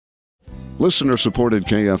Listener-supported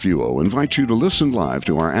KFUO invites you to listen live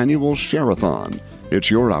to our annual Share-a-thon. It's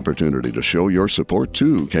your opportunity to show your support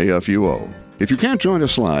to KFUO. If you can't join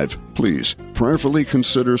us live, please prayerfully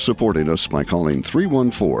consider supporting us by calling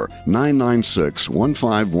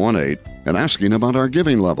 314-996-1518 and asking about our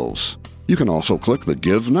giving levels. You can also click the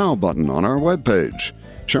Give Now button on our webpage.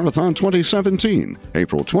 Share-a-thon 2017,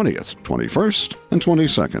 April 20th, 21st, and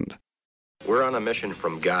 22nd. We're on a mission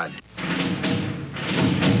from God.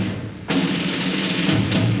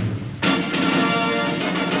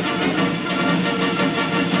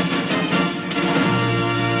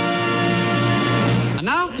 And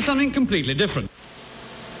now for something completely different.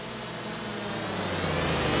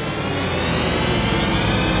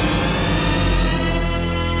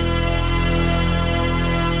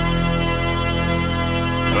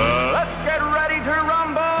 Let's get ready to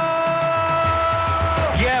rumble!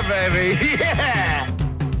 Yeah, baby, yeah!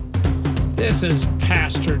 This is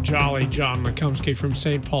Pastor Jolly John McComsky from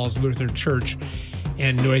St. Paul's Lutheran Church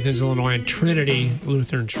in New Athens, Illinois, and Trinity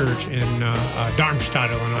Lutheran Church in Darmstadt,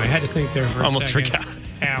 Illinois. I had to think there for a Almost second. forgot.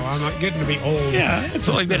 Yeah, well, I'm not getting to be old. Yeah, it's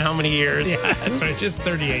only been how many years? Yeah, that's right, just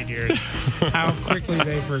 38 years. How quickly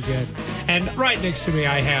they forget. And right next to me,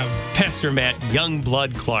 I have Pastor Matt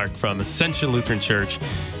Youngblood Clark from Ascension Lutheran Church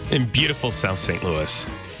in beautiful South St. Louis.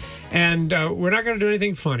 And we're not going to do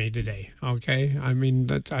anything funny today, okay? I mean,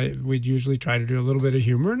 we'd usually try to do a little bit of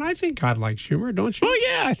humor, and I think God likes humor, don't you? Well,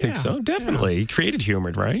 yeah, I think so. Definitely. He created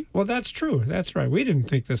humor, right? Well, that's true. That's right. We didn't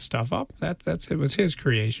think this stuff up. It was his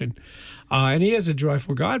creation. And he is a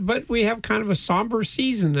joyful God, but we have kind of a somber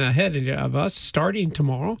season ahead of us starting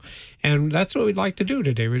tomorrow, and that's what we'd like to do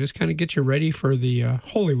today. We just kind of get you ready for the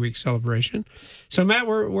Holy Week celebration. So, Matt,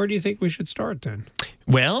 where do you think we should start then?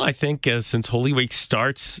 Well, I think since Holy Week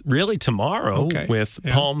starts really tomorrow with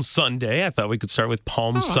Palm Sunday, I thought we could start with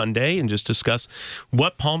Palm Sunday and just discuss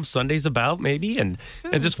what Palm Sunday's about, maybe, and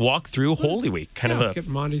just walk through Holy Week. Kind of get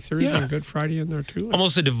Maundy Thursday and Good Friday in there, too.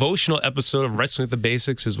 Almost a devotional episode of Wrestling with the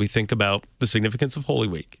Basics as we think about the significance of Holy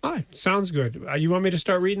Week. All right, sounds good. You want me to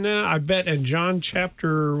start reading that? I bet in John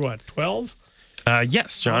chapter, 12?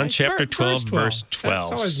 Yes, John chapter 12, verse 12.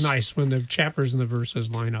 It's always nice when the chapters and the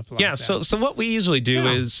verses line up like that. So what we usually do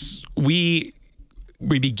is we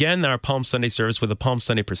begin our Palm Sunday service with a Palm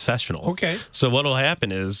Sunday processional. Okay. So what will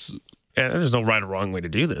happen is, and there's no right or wrong way to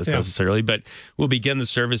do this necessarily, but we'll begin the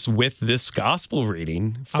service with this gospel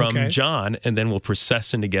reading from John, and then we'll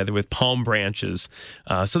procession together with palm branches.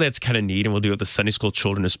 So that's kind of neat, and we'll do it with the Sunday school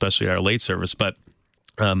children, especially at our late service. But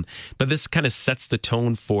this kind of sets the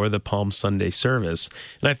tone for the Palm Sunday service.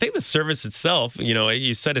 And I think the service itself,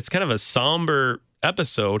 you said it's kind of a somber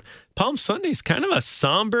episode. Palm Sunday is kind of a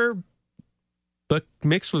somber but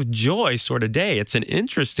mixed with joy sort of day. It's an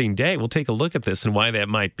interesting day. We'll take a look at this and why that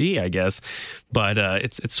might be, I guess. But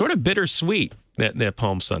it's sort of bittersweet, that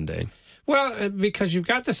Palm Sunday. Well, because you've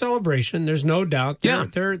got the celebration, there's no doubt.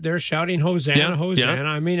 They're shouting Hosanna, Hosanna.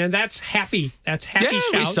 I mean, and that's happy. That's happy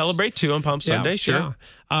shouts. We celebrate too on Palm Sunday, sure.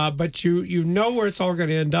 But you know where it's all going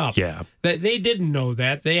to end up. Yeah. They didn't know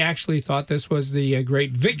that. They actually thought this was the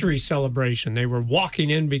great victory celebration. They were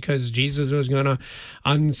walking in because Jesus was going to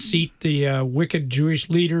unseat the wicked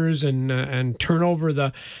Jewish leaders and turn over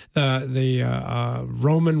the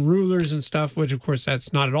Roman rulers and stuff, which, of course,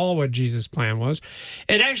 that's not at all what Jesus' plan was.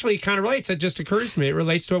 It actually kind of relates. It just occurs to me. It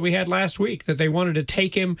relates to what we had last week, that they wanted to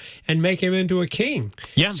take him and make him into a king.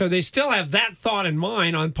 Yeah. So they still have that thought in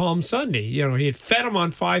mind on Palm Sunday. He had fed them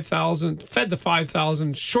on 5,000, fed the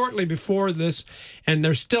 5,000 shortly before this, and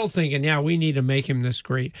they're still thinking, we need to make him this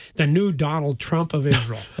great. The new Donald Trump of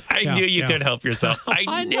Israel. I knew you could help yourself.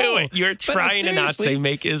 I knew it. You're trying to not say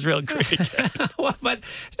make Israel great again. Well, but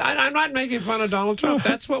I'm not making fun of Donald Trump.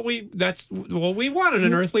 That's what we want in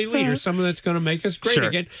an earthly leader, someone that's going to make us great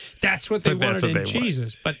again. That's what they wanted in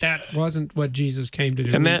Jesus. But that wasn't what Jesus came to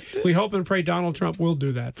do. And we hope and pray Donald Trump will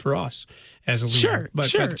do that for us as a leader. But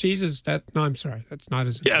Jesus, I'm sorry, that's not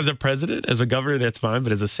his. Yeah, as a president, as a governor, that's fine.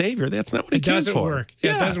 But as a savior, that's not what he came for. It doesn't work.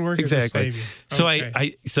 Yeah, it doesn't work exactly. as a savior. So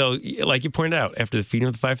okay. So like you pointed out, after the feeding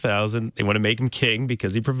of the 5,000, they want to make him king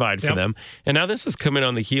because he provided for them. And now this is coming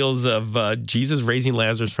on the heels of Jesus raising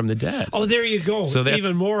Lazarus from the dead. Oh, there you go. So that's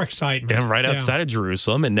even more excitement. Yeah, right outside of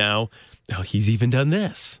Jerusalem, and now. Oh, he's even done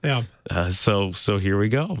this. Yeah. So here we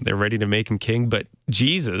go. They're ready to make him king, but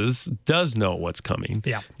Jesus does know what's coming.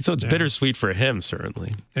 Yeah. So it's bittersweet for him,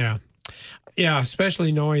 certainly. Yeah. Yeah,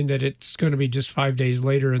 especially knowing that it's going to be just 5 days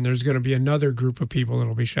later, and there's going to be another group of people that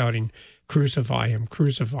will be shouting, crucify him,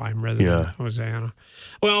 rather than Hosanna.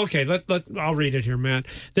 Well, okay, I'll read it here, Matt.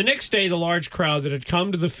 The next day, the large crowd that had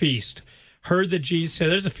come to the feast heard that Jesus said,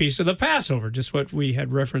 there's a feast of the Passover, just what we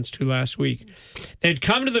had reference to last week. They had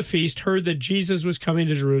come to the feast, heard that Jesus was coming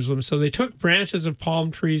to Jerusalem, so they took branches of palm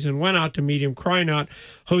trees and went out to meet him, crying out,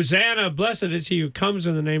 Hosanna, blessed is he who comes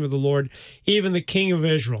in the name of the Lord, even the King of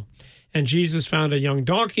Israel. And Jesus found a young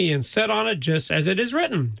donkey and sat on it, just as it is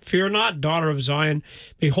written, Fear not, daughter of Zion.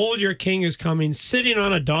 Behold, your king is coming, sitting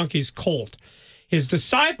on a donkey's colt. His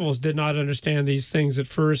disciples did not understand these things at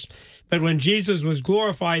first, but when Jesus was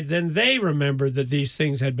glorified, then they remembered that these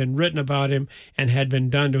things had been written about him and had been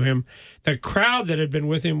done to him. The crowd that had been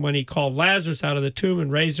with him when he called Lazarus out of the tomb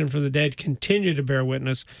and raised him from the dead continued to bear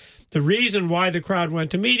witness. The reason why the crowd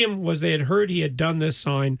went to meet him was they had heard he had done this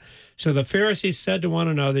sign. So the Pharisees said to one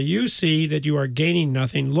another, You see that you are gaining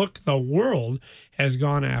nothing. Look, the world has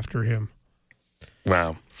gone after him.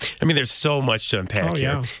 Wow. I mean, there's so much to unpack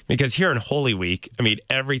here. Because here in Holy Week, I mean,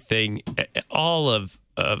 everything, all of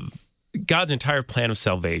God's entire plan of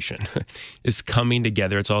salvation is coming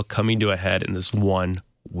together. It's all coming to a head in this one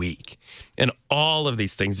week. And all of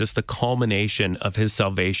these things, just the culmination of his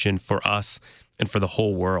salvation for us and for the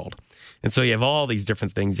whole world. And so you have all these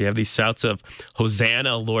different things. You have these shouts of,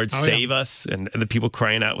 Hosanna, Lord, save us. And the people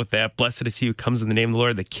crying out with that. Blessed is he who comes in the name of the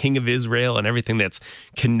Lord, the King of Israel, and everything that's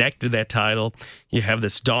connected to that title. You have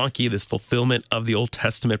this donkey, this fulfillment of the Old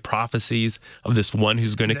Testament prophecies of this one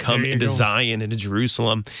who's going to come into Zion, into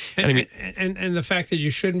Jerusalem. And the fact that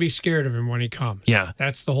you shouldn't be scared of him when he comes. Yeah.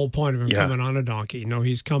 That's the whole point of him coming on a donkey. No,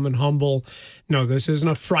 he's coming humble. No, this isn't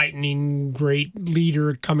a frightening, great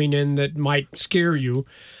leader coming in that might scare you.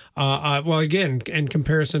 Well, again, in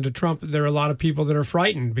comparison to Trump, there are a lot of people that are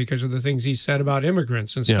frightened because of the things he said about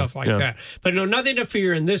immigrants and stuff like that. But no, nothing to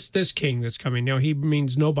fear in this king that's coming. No, he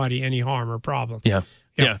means nobody any harm or problem. Yeah.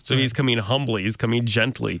 So he's coming humbly. He's coming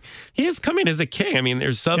gently. He is coming as a king. I mean,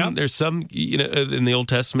 there's some, in the Old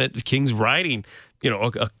Testament, kings riding,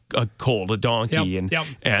 a colt, a donkey,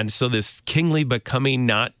 and so this kingly, but coming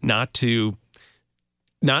not in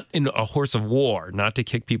a horse of war, not to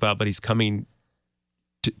kick people out, but he's coming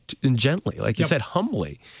and gently, like you said,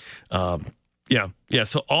 humbly. So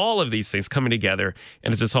all of these things coming together,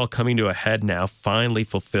 and it's just all coming to a head now, finally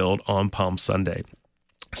fulfilled on Palm Sunday.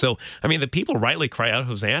 So, I mean, the people rightly cry out,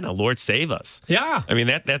 Hosanna, Lord, save us. Yeah. I mean,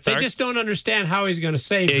 that's they just don't understand how he's going to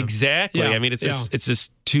save them. Exactly. I mean, it's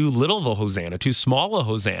just too little of a Hosanna, too small a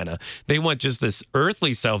Hosanna. They want just this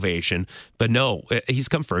earthly salvation, but no, he's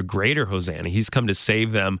come for a greater Hosanna. He's come to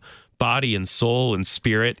save them body and soul and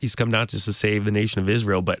spirit. He's come not just to save the nation of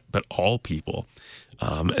Israel, but all people.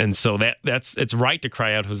 And so it's right to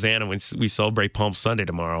cry out Hosanna when we celebrate Palm Sunday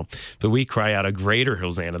tomorrow, but we cry out a greater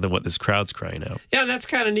Hosanna than what this crowd's crying out. Yeah, that's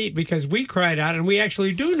kind of neat because we cried out and we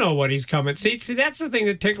actually do know what he's coming. See, that's the thing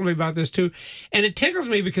that tickled me about this too. And it tickles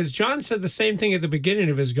me because John said the same thing at the beginning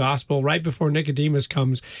of his gospel, right before Nicodemus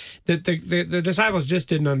comes, that the disciples just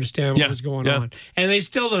didn't understand what was going on. And they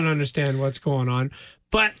still don't understand what's going on.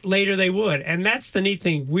 But later they would. And that's the neat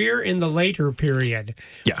thing. We're in the later period.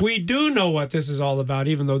 Yeah. We do know what this is all about,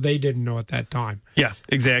 even though they didn't know at that time. Yeah,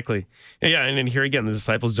 exactly. Yeah, and then here again, the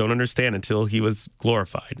disciples don't understand until he was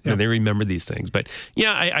glorified. And they remember these things. But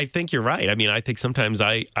yeah, I think you're right. I mean, I think sometimes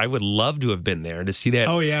I would love to have been there, to see that,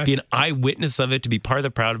 be an eyewitness of it, to be part of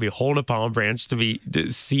the crowd, to be holding a palm branch,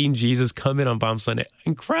 to seeing Jesus come in on Palm Sunday.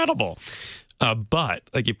 Incredible. But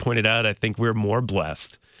like you pointed out, I think we're more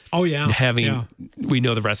blessed. Oh, yeah. We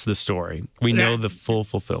know the rest of the story. We know the full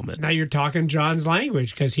fulfillment. Now you're talking John's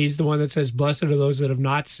language because he's the one that says, blessed are those that have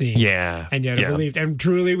not seen. Yeah. And yet have believed. And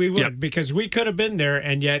truly we would because we could have been there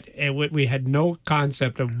and yet we had no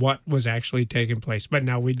concept of what was actually taking place. But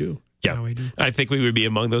now we do. Yeah, now we do. I think we would be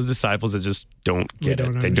among those disciples that just don't get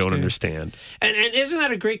it. They don't understand. And isn't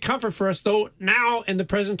that a great comfort for us, though, now in the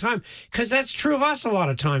present time? Because that's true of us a lot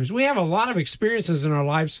of times. We have a lot of experiences in our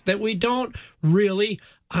lives that we don't really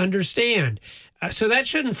understand. So that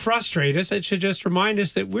shouldn't frustrate us. It should just remind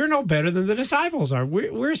us that we're no better than the disciples are.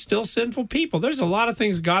 We're still sinful people. There's a lot of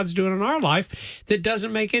things God's doing in our life that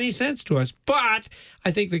doesn't make any sense to us. But I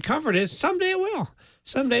think the comfort is someday it will.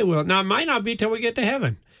 Someday it will. Now, it might not be till we get to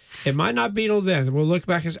heaven. It might not be till then. We'll look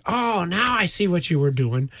back and say, oh, now I see what you were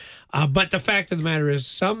doing. But the fact of the matter is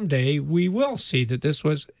someday we will see that this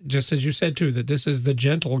was, just as you said, too, that this is the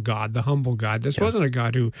gentle God, the humble God. This wasn't a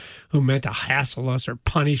God who meant to hassle us or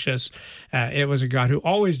punish us. It was a God who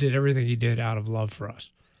always did everything he did out of love for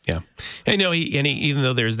us. Yeah. And even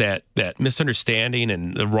though there's that misunderstanding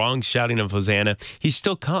and the wrong shouting of Hosanna, he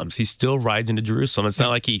still comes. He still rides into Jerusalem. It's not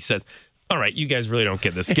like he says, all right, you guys really don't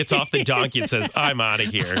get this. Gets off the donkey and says, I'm out of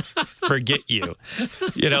here. Forget you.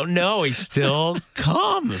 No, he still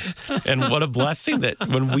comes. And what a blessing that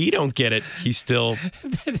when we don't get it, he still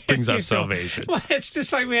brings us salvation. Well, it's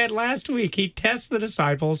just like we had last week. He tests the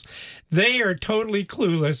disciples. They are totally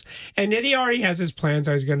clueless. And yet he already has his plans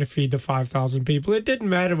how he's going to feed the 5,000 people. It didn't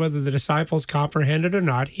matter whether the disciples comprehended or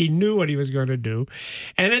not. He knew what he was going to do.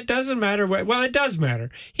 And it doesn't matter. Well, it does matter.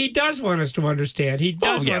 He does want us to understand. He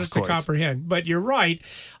does want us to comprehend. But you're right.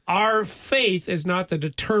 Our faith is not the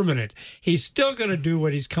determinant. He's still going to do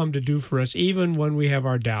what he's come to do for us, even when we have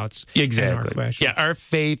our doubts and our questions. Yeah, our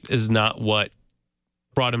faith is not what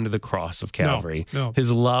brought him to the cross of Calvary. No.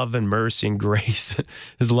 His love and mercy and grace,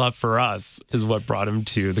 his love for us is what brought him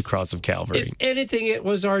to the cross of Calvary. If anything, it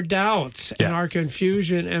was our doubts and our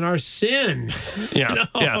confusion and our sin. Yeah.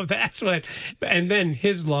 That's what. And then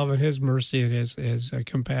his love and his mercy and his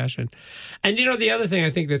compassion. And the other thing I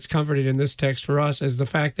think that's comforted in this text for us is the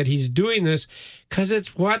fact that he's doing this because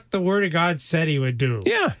it's what the Word of God said he would do.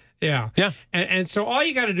 Yeah. Yeah. And so all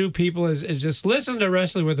you got to do, people, is just listen to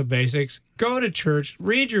Wrestling with the Basics, go to church,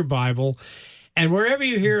 read your Bible, and wherever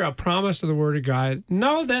you hear a promise of the Word of God,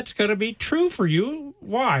 know that's going to be true for you.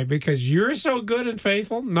 Why? Because you're so good and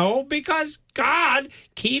faithful? No, because God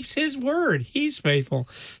keeps his word. He's faithful.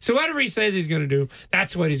 So whatever he says he's going to do,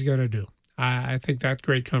 that's what he's going to do. I think that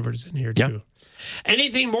great comfort is in here, too.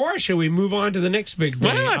 Anything more? Should we move on to the next big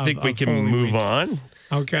day? Well, I think we can move on.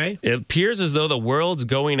 Okay. It appears as though the world's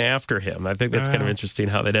going after him. I think that's kind of interesting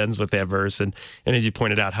how that ends with that verse. And as you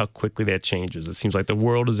pointed out, how quickly that changes. It seems like the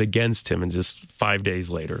world is against him, and just 5 days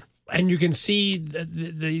later. And you can see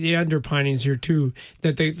the underpinnings here, too,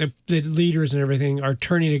 that the leaders and everything are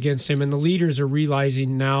turning against him. And the leaders are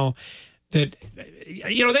realizing now that,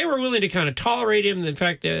 they were willing to kind of tolerate him. In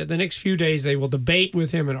fact, the next few days they will debate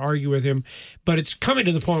with him and argue with him. But it's coming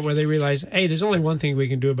to the point where they realize, hey, there's only one thing we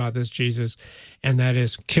can do about this Jesus, and that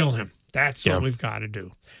is kill him. That's what we've got to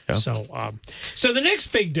do. Yeah. So the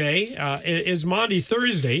next big day is Maundy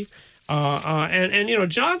Thursday. And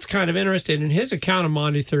John's kind of interested in his account of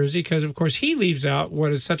Maundy Thursday because, of course, he leaves out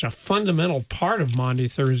what is such a fundamental part of Maundy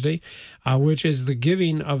Thursday, which is the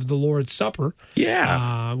giving of the Lord's Supper.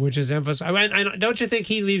 Yeah. Which is emphasized. I don't you think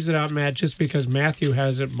he leaves it out, Matt, just because Matthew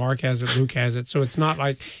has it, Mark has it, Luke has it. So it's not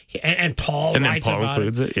like, and Paul writes about it. And then Paul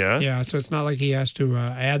includes it, yeah. Yeah, so it's not like he has to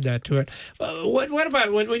add that to it. What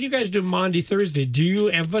about when you guys do Maundy Thursday? Do you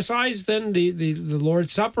emphasize then the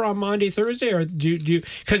Lord's Supper on Maundy Thursday? Or do you,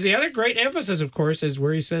 because the other great emphasis, of course, is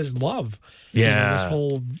where he says love. Yeah. This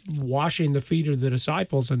whole washing the feet of the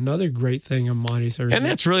disciples, another great thing on Maundy Thursday. And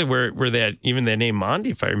that's really where that name Maundy,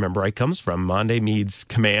 if I remember right, comes from. Maundy means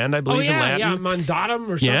command, I believe, in Latin. Yeah, mandatum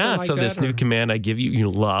or something like that. Yeah, so this new command I give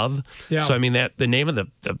you, love. Yeah. So, that the name of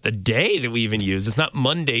the day that we even use, it's not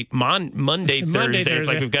Monday Thursday. It's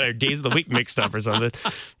like we've got our days of the week mixed up or something.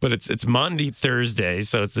 But it's Maundy Thursday,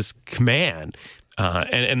 so it's this command.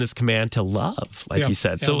 And this command to love, like you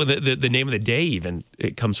said. So the name of the day even,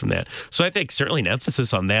 it comes from that. So I think certainly an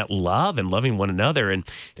emphasis on that love and loving one another. And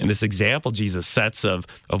this example Jesus sets of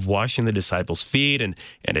washing the disciples' feet. And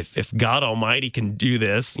if God Almighty can do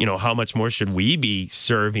this, how much more should we be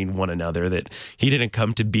serving one another? That he didn't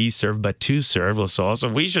come to be served, but to serve. So also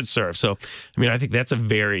we should serve. So, I think that's a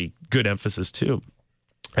very good emphasis too.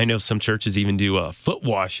 I know some churches even do foot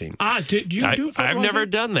washing. Do you do foot washing? I've never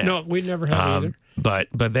done that. No, we never have either. But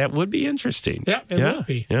that would be interesting. Yeah, it will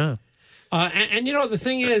be. Yeah. And the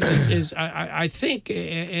thing is I think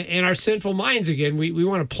in our sinful minds again, we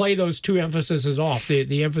want to play those two emphases off.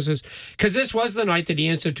 The emphasis, because this was the night that he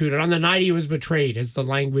instituted. On the night he was betrayed, as the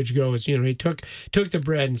language goes, he took the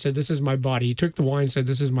bread and said, "This is my body." He took the wine and said,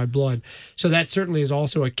 "This is my blood." So that certainly is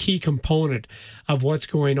also a key component of what's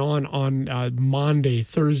going on Maundy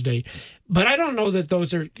Thursday. But I don't know that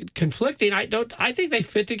those are conflicting. I think they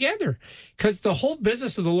fit together, because the whole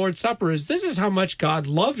business of the Lord's Supper is this is how much God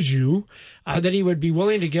loves you, that he would be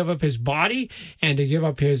willing to give up his body and to give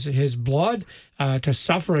up his blood to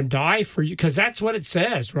suffer and die for you, because that's what it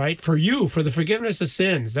says, right? For you, for the forgiveness of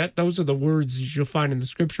sins. Those are the words you'll find in the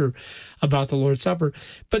Scripture about the Lord's Supper.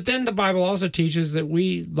 But then the Bible also teaches that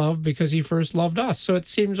we love because he first loved us. So it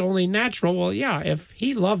seems only natural. Well, yeah, if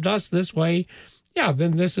he loved us this way, yeah,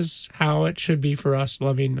 then this is how it should be for us,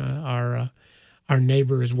 loving our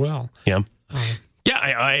neighbor as well. Yeah.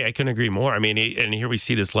 I couldn't agree more. And here we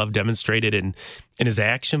see this love demonstrated in his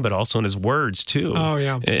action, but also in his words too. Oh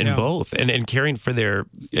yeah, in both, and caring for their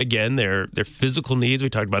physical needs. We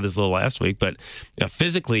talked about this a little last week, but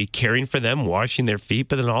physically caring for them, washing their feet,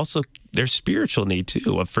 but then also their spiritual need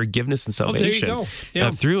too of forgiveness and salvation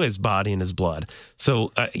through his body and his blood.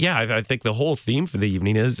 So I think the whole theme for the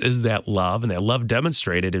evening is that love, and that love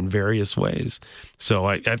demonstrated in various ways. So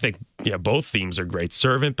I think both themes are great.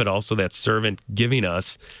 Servant, but also that servant giving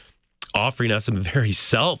us, offering us his very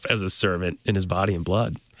self as a servant in his body and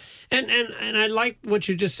blood. And I like what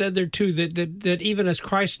you just said there too, that even as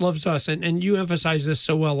Christ loves us, and you emphasized this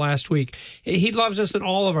so well last week, he loves us in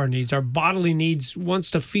all of our needs, our bodily needs,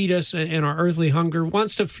 wants to feed us in our earthly hunger,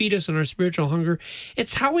 wants to feed us in our spiritual hunger.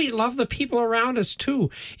 It's how we love the people around us too.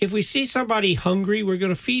 If we see somebody hungry, we're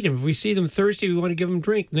going to feed them. If we see them thirsty, we want to give them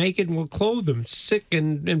drink. Naked, we'll clothe them. Sick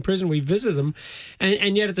and in prison, we visit them.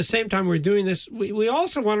 And yet at the same time we're doing this, we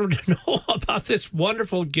also want them to know about this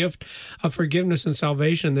wonderful gift of forgiveness and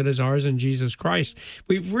salvation that is ours in Jesus Christ.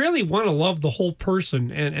 We really want to love the whole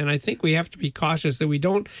person, and I think we have to be cautious that we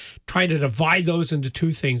don't try to divide those into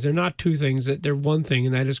two things. They're not two things, that they're one thing,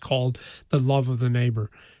 and that is called the love of the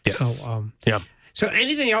neighbor. Yes. So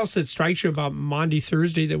anything else that strikes you about Maundy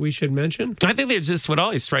Thursday that we should mention? I think there's just, what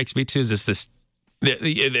always strikes me too is just this,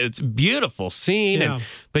 it's a beautiful scene,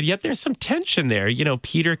 but yet there's some tension there.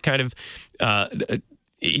 Peter kind of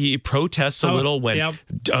he protests a little when,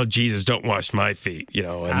 oh, Jesus, don't wash my feet,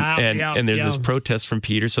 and there's this protest from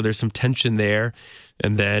Peter. So there's some tension there.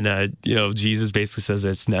 And then, Jesus basically says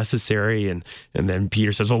it's necessary. And then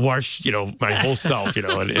Peter says, well, wash, my whole self,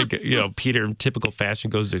 and Peter in typical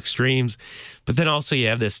fashion goes to extremes. But then also you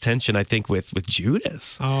have this tension, I think, with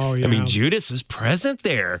Judas. Oh, yeah. I mean, Judas is present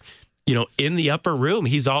there. In the upper room,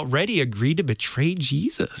 he's already agreed to betray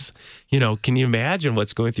Jesus. Can you imagine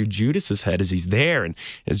what's going through Judas's head as he's there, and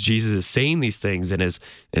as Jesus is saying these things, and as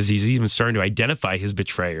he's even starting to identify his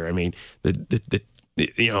betrayer? I mean,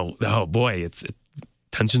 oh boy,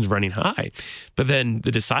 tension's running high. But then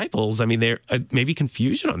the disciples, I mean, there may be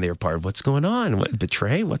confusion on their part. What's going on? What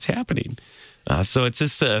betray? What's happening? So it's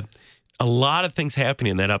just a lot of things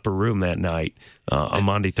happening in that upper room that night on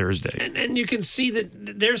Maundy Thursday. And you can see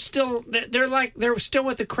that they're still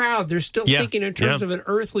with the crowd. They're still thinking in terms of an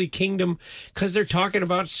earthly kingdom, because they're talking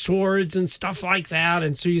about swords and stuff like that.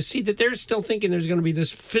 And so you see that they're still thinking there's going to be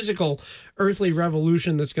this physical earthly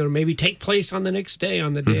revolution that's going to maybe take place on the next day,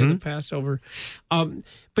 on the day of the Passover.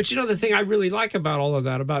 But the thing I really like about all of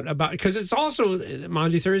that, about because it's also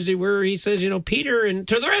Maundy Thursday where he says, Peter and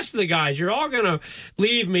to the rest of the guys, you're all going to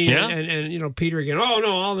leave me. Yeah. And Peter again, oh,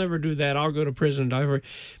 no, I'll never do that. I'll go to prison and die for it.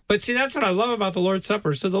 But see, that's what I love about the Lord's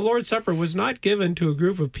Supper. So the Lord's Supper was not given to a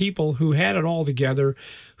group of people who had it all together,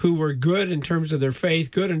 who were good in terms of their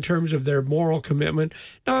faith, good in terms of their moral commitment.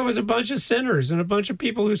 No, it was a bunch of sinners and a bunch of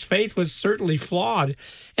people whose faith was certainly flawed.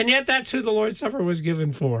 And yet that's who the Lord's Supper was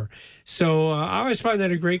given for. So I always find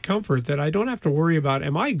that a great comfort, that I don't have to worry about,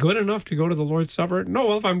 am I good enough to go to the Lord's Supper? No,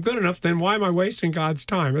 well, if I'm good enough, then why am I wasting God's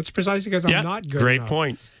time? It's precisely because I'm not good enough. Great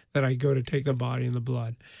point. That I go to take the body and the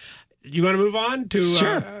blood. You want to move on to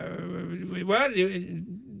sure.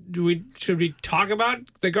 Should we talk about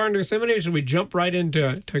the Garden of Gethsemane, or should we jump right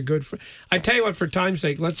into Good Friday? I tell you what, for time's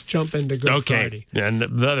sake, let's jump into Good Friday. And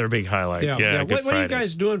the other big highlight, Good Friday. What are you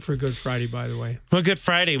guys doing for Good Friday, by the way? Well, Good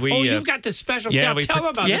Friday, you've got the special. Tell them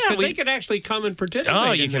about this, because they could actually come and participate.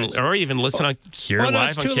 Oh, you can, or even listen on here live.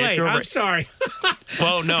 It's too late. I'm sorry.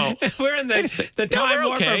 Well, no, we're in the time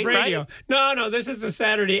warp of radio. Right? No, this is the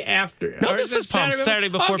Saturday after. No, this is Saturday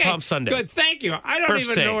before Palm Sunday. Good, thank you. I don't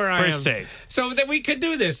even know where I am. We're safe. So that we could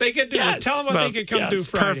do this. They could do this. Tell them what they could come do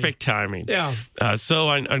Friday. Perfect timing. Yeah. So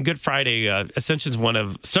on Good Friday, Ascension is one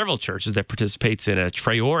of several churches that participates in a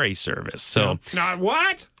Traore service. So Not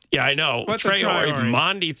what? Yeah, I know. What's Traore?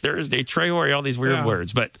 Maundy Thursday, Traore, all these weird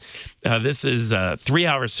words. But this is a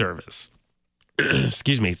 3-hour service.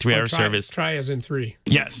 Excuse me, 3-hour service. Try as in 3.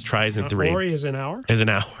 Yes, try as in 3. Ori is an hour? As an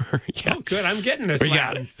hour, yeah. Oh, good. I'm getting this. We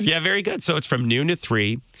got it. Yeah, very good. So it's from noon to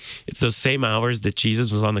 3. It's those same hours that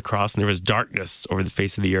Jesus was on the cross and there was darkness over the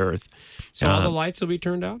face of the earth. So all the lights will be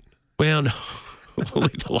turned out? Well, no. We'll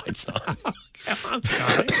leave the lights on. I'm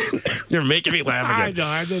sorry. You're making me laugh again. I know.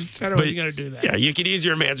 I don't know you're going to do that. Yeah, you can use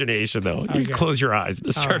your imagination, though. You can close your eyes at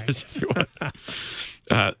the service if you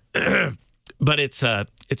want. But it's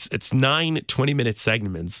 9 20-minute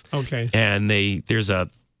segments. Okay. And there's a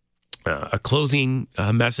closing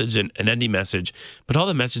message and an ending message, but all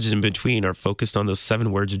the messages in between are focused on those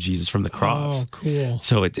 7 words of Jesus from the cross. Oh, cool.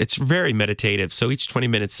 So it's very meditative. So each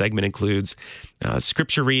 20-minute segment includes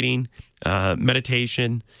scripture reading,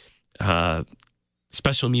 meditation,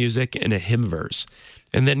 special music, and a hymn verse.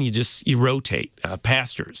 and then you rotate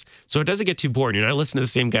pastors. So it doesn't get too boring. You're not listening to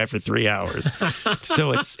the same guy for 3 hours.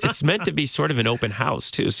 So it's meant to be sort of an open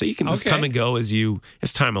house too. So you can just come and go as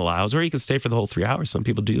time allows, or you can stay for the whole 3 hours. Some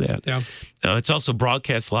people do that. Yeah. It's also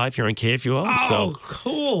broadcast live here on KFUO. Oh, so,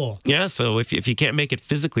 cool. Yeah, so if you can't make it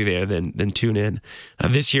physically there, then tune in.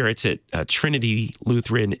 This year it's at Trinity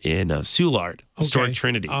Lutheran in Soulard, Historic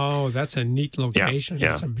Trinity. Oh, that's a neat location. Yeah.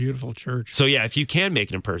 That's a beautiful church. So yeah, if you can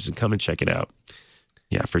make it in person, come and check it out.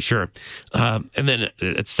 Yeah, for sure. And then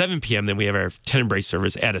at 7 p.m., then we have our Tenebrae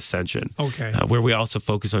service at Ascension. Okay. Where we also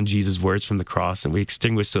focus on Jesus' words from the cross, and we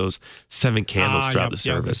extinguish those 7 candles throughout the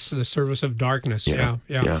service. Yeah, the service of darkness. Yeah.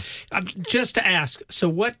 Just to ask, so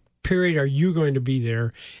what period are you going to be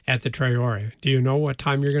there at the Traore? Do you know what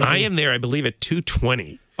time you're going to be? I am there, I believe, at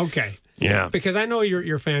 2:20. Okay. Yeah. Because I know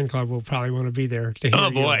your fan club will probably want to be there to hear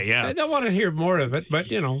Oh, boy, yeah. I don't want to hear more of it,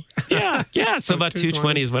 but, Yeah. So about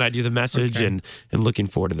 2:20 is when I do the message, and looking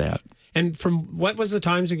forward to that. And from what was the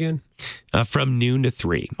times again? From noon to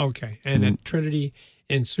 3. Okay. And at Trinity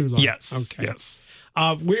in Soulard. Yes. Okay. Yes.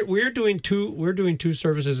 We're doing two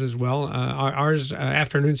services as well. Ours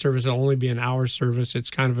afternoon service will only be an hour service. It's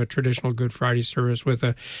kind of a traditional Good Friday service with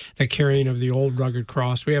the carrying of the old rugged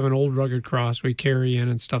cross. We have an old rugged cross we carry in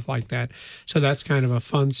and stuff like that. So that's kind of a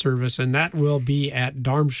fun service, and that will be at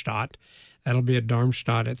Darmstadt. That'll be at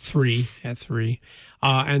Darmstadt at 3.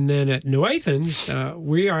 And then at New Athens,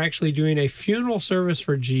 we are actually doing a funeral service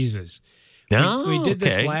for Jesus. We did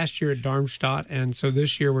this last year at Darmstadt, and so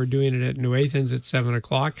this year we're doing it at New Athens at 7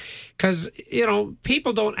 o'clock. Because,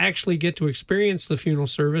 people don't actually get to experience the funeral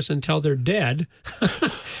service until they're dead.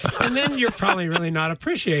 And then you're probably really not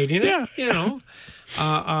appreciating it,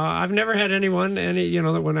 I've never had anyone,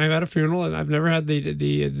 that when I've had a funeral, and I've never had the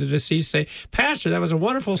deceased say, "Pastor, that was a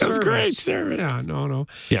wonderful service." That was great service. Yeah, no.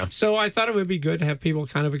 Yeah. So I thought it would be good to have people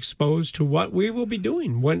kind of exposed to what we will be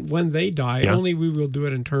doing when they die. Yeah. Only we will do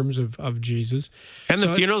it in terms of Jesus. And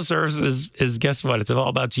the funeral service is guess what? It's all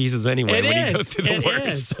about Jesus anyway. You go through the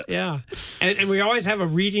words. Yeah. And we always have a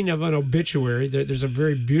reading of an obituary. There's a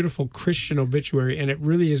very beautiful Christian obituary, and it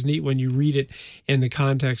really is neat when you read it in the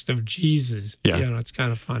context of Jesus. Yeah. It's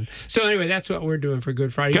kind of fun. So anyway, that's what we're doing for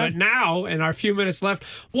Good Friday. Good. But now, in our few minutes left,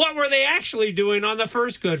 what were they actually doing on the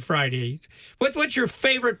first Good Friday? What's your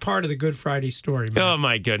favorite part of the Good Friday story, man? Oh,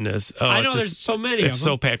 my goodness. I know there's so many of them. It's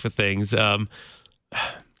so packed with things. I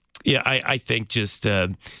think just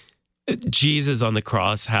Jesus on the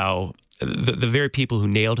cross, how the very people who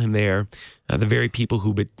nailed him there, the very people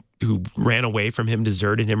who ran away from him,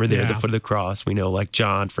 deserted him, are there at the foot of the cross. We know, like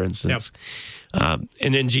John, for instance. Yep.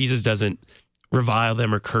 And then Jesus doesn't revile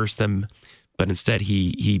them or curse them, but instead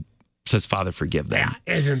he says, "Father, forgive them."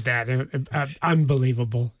 Yeah, isn't that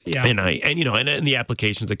unbelievable? Yeah, and the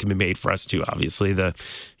applications that can be made for us too. Obviously,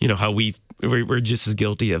 how we're just as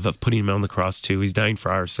guilty of putting him on the cross too. He's dying for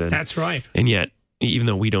our sin. That's right. And yet, even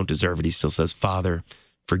though we don't deserve it, he still says, "Father,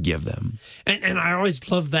 forgive them." And I always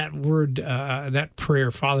love that word, that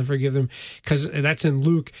prayer, "Father, forgive them," because that's in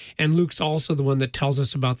Luke. And Luke's also the one that tells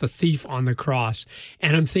us about the thief on the cross.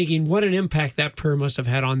 And I'm thinking, what an impact that prayer must have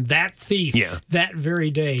had on that thief that very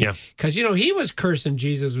day. Because, he was cursing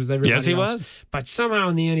Jesus with everybody else. Yes, he was. But somehow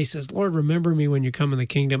in the end, he says, "Lord, remember me when you come in the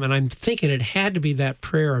kingdom." And I'm thinking it had to be that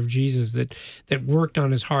prayer of Jesus that worked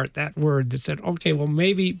on his heart, that word that said, okay, well,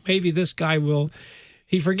 maybe this guy will...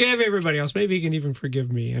 He forgave everybody else. Maybe he can even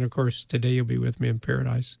forgive me. And of course, today you'll be with me in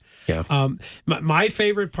paradise. Yeah. My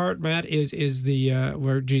favorite part, Matt, is the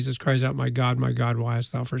where Jesus cries out, my God, why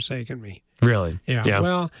hast thou forsaken me?" Really? Yeah.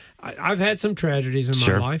 Well, I've had some tragedies in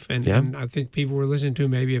my life, and I think people we're listening to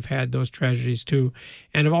maybe have had those tragedies too.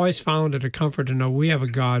 And I've always found it a comfort to know we have a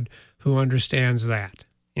God who understands that.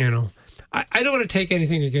 I don't want to take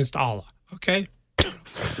anything against Allah, okay?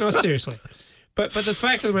 No, seriously. But the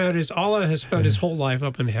fact of the matter is, Allah has spent his whole life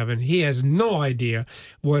up in heaven. He has no idea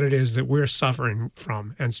what it is that we're suffering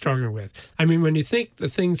from and struggling with. I mean, when you think the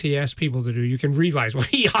things he asks people to do, you can realize, well,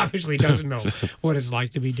 he obviously doesn't know what it's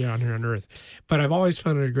like to be down here on earth. But I've always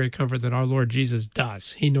found it a great comfort that our Lord Jesus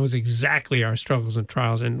does. He knows exactly our struggles and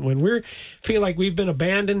trials. And when we feel like we've been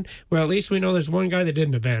abandoned, well, at least we know there's one guy that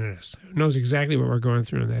didn't abandon us, who knows exactly what we're going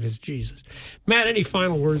through, and that is Jesus. Matt, any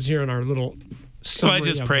final words here on our little... So I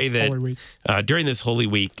just pray that during this Holy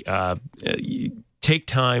Week, you take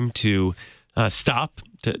time to stop,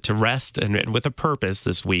 to rest, and with a purpose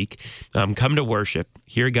this week. Come to worship,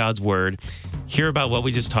 hear God's word, hear about what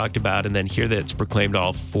we just talked about, and then hear that it's proclaimed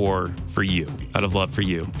all for you, out of love for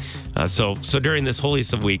you. So during this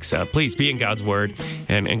holiest of weeks, please be in God's word,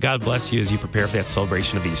 and God bless you as you prepare for that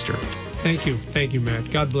celebration of Easter. Thank you, Matt.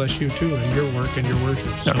 God bless you too, and your work and your worship.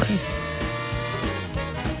 All right.